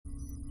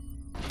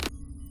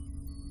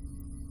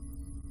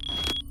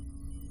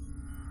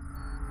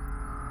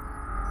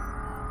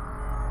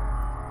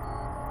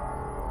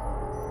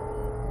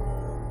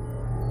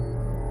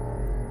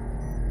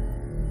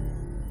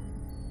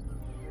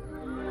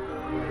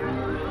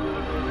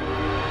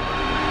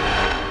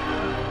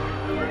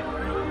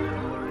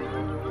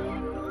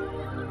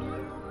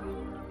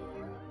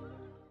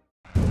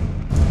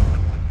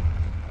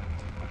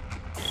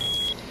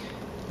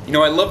You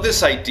know, I love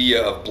this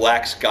idea of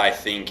black sky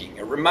thinking.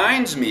 It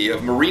reminds me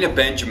of Marina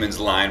Benjamin's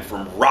line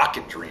from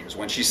Rocket Dreams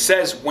when she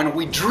says, when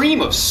we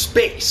dream of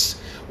space,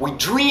 we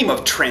dream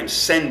of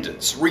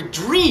transcendence. We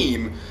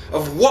dream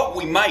of what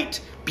we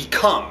might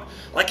become.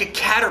 Like a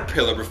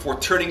caterpillar before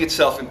turning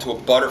itself into a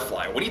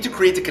butterfly. We need to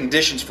create the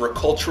conditions for a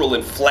cultural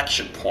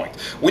inflection point.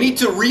 We need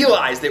to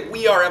realize that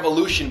we are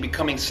evolution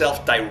becoming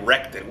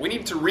self-directed. We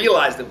need to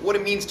realize that what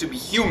it means to be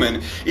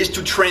human is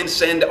to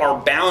transcend our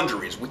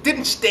boundaries. We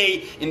didn't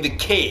stay in the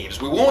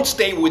caves. We won't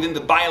stay within the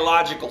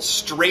biological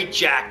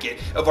straitjacket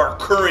of our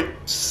current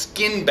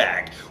skin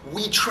bag.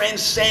 We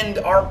transcend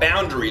our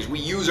boundaries. We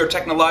use our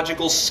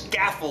technological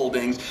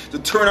scaffoldings to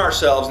turn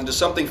ourselves into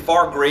something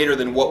far greater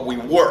than what we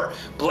were.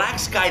 Black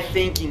sky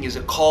thinking is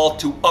a call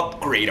to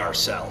upgrade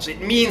ourselves.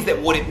 It means that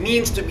what it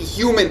means to be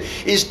human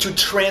is to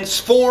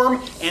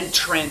transform and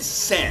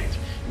transcend.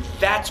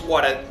 That's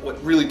what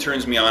really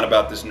turns me on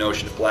about this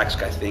notion of black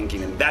sky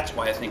thinking, and that's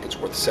why I think it's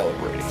worth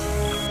celebrating.